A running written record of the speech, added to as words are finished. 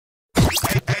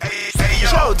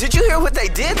Did you hear what they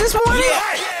did this morning?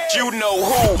 Yeah, you know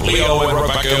who. Leo and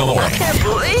Rebecca in the morning. I can't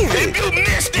believe it. If you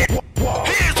missed it,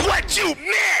 here's what you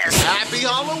missed. Happy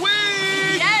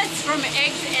Halloween! Yes, from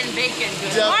eggs and bacon.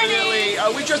 Good Definitely.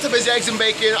 morning. We dressed up as eggs and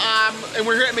bacon, and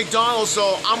we're here at McDonald's,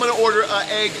 so I'm gonna order an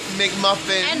egg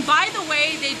McMuffin. And by the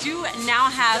way, they do now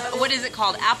have, what is it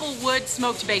called? Applewood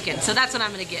smoked bacon. So that's what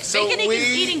I'm gonna get. So bacon we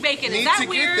eating bacon. need Is that to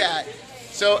weird? get that.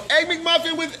 So egg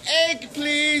McMuffin with egg,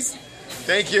 please.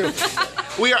 Thank you.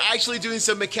 We are actually doing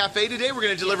some McCafe today. We're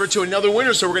gonna deliver to another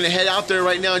winner, so we're gonna head out there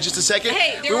right now in just a second.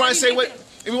 Hey, we want to say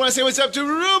what's up to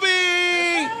Ruby.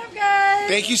 What's up, guys?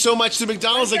 Thank you so much to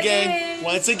McDonald's again.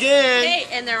 Once again. Hey,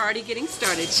 and they're already getting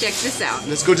started. Check this out.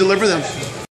 Let's go deliver them.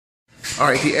 All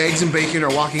right, the eggs and bacon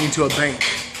are walking into a bank.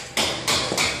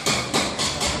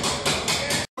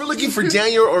 We're looking for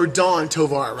Daniel or Dawn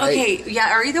Tovar, right? Okay,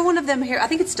 yeah, are either one of them here? I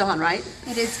think it's Dawn, right?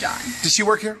 It is Dawn. Does she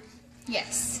work here?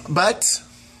 Yes. But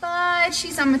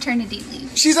She's on maternity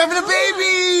leave. she's having a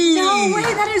baby! No way,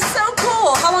 that is so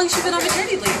cool. How long has she been on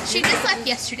maternity leave? She just left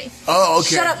yesterday. Oh,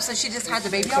 okay. Shut up, so she just had the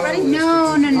baby already?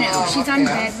 No. She's on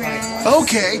bed rest.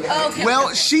 Okay. Okay.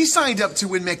 Well, she signed up to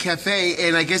win McCafe,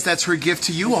 and I guess that's her gift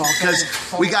to you all, because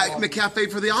we got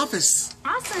McCafe for the office.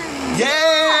 Awesome. Happy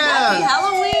Yeah!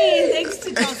 Halloween. Thanks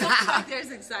to Dawn. Back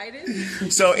there's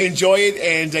excited. So enjoy it,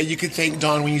 and you can thank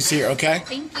Dawn when you see her, okay?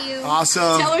 Thank you.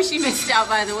 Awesome. Tell her she missed out,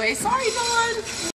 by the way. Sorry, Dawn.